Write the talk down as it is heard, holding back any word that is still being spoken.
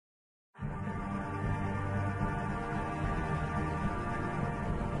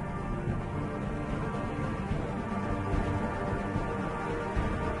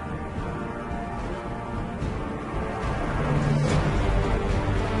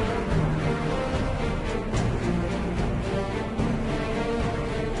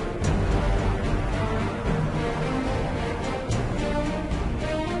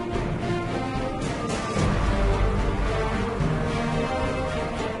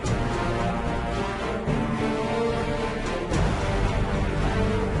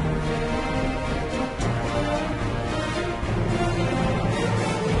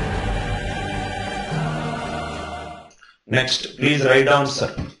Next, please write down,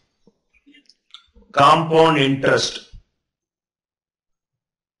 sir. Compound interest.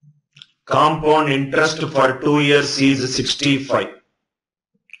 Compound interest for 2 years is 65.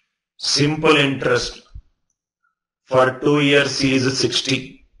 Simple interest for 2 years is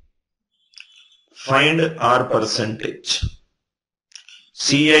 60. Find R percentage.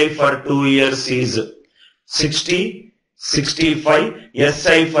 CI for 2 years is 60, 65.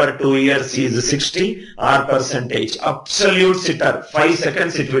 SI for 2 years is 60. R percentage. Absolute sitter. 5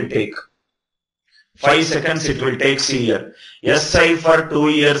 seconds it will take. 5 seconds it will take here. SI for 2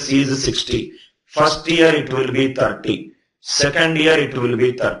 years is 60. First year it will be 30. Second year it will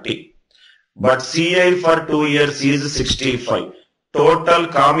be 30. But CI for 2 years is 65. Total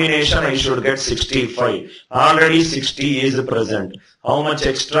combination I should get 65. Already 60 is present. How much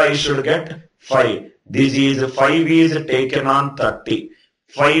extra I should get? 5. This is 5 is taken on 30.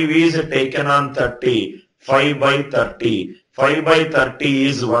 5 is taken on 30. 5 by 30. 5 by 30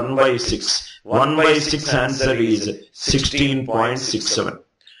 is 1 by 6. 1 by 6 answer is 16.67.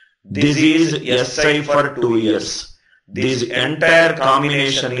 This is SI for 2 years. This entire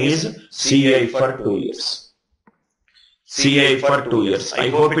combination is CI for 2 years. CI for 2 years. I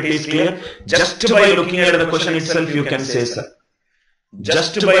hope it is clear. Just by looking at the question itself you can say, sir.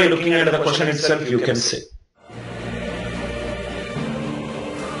 Just by looking at the question itself you can say.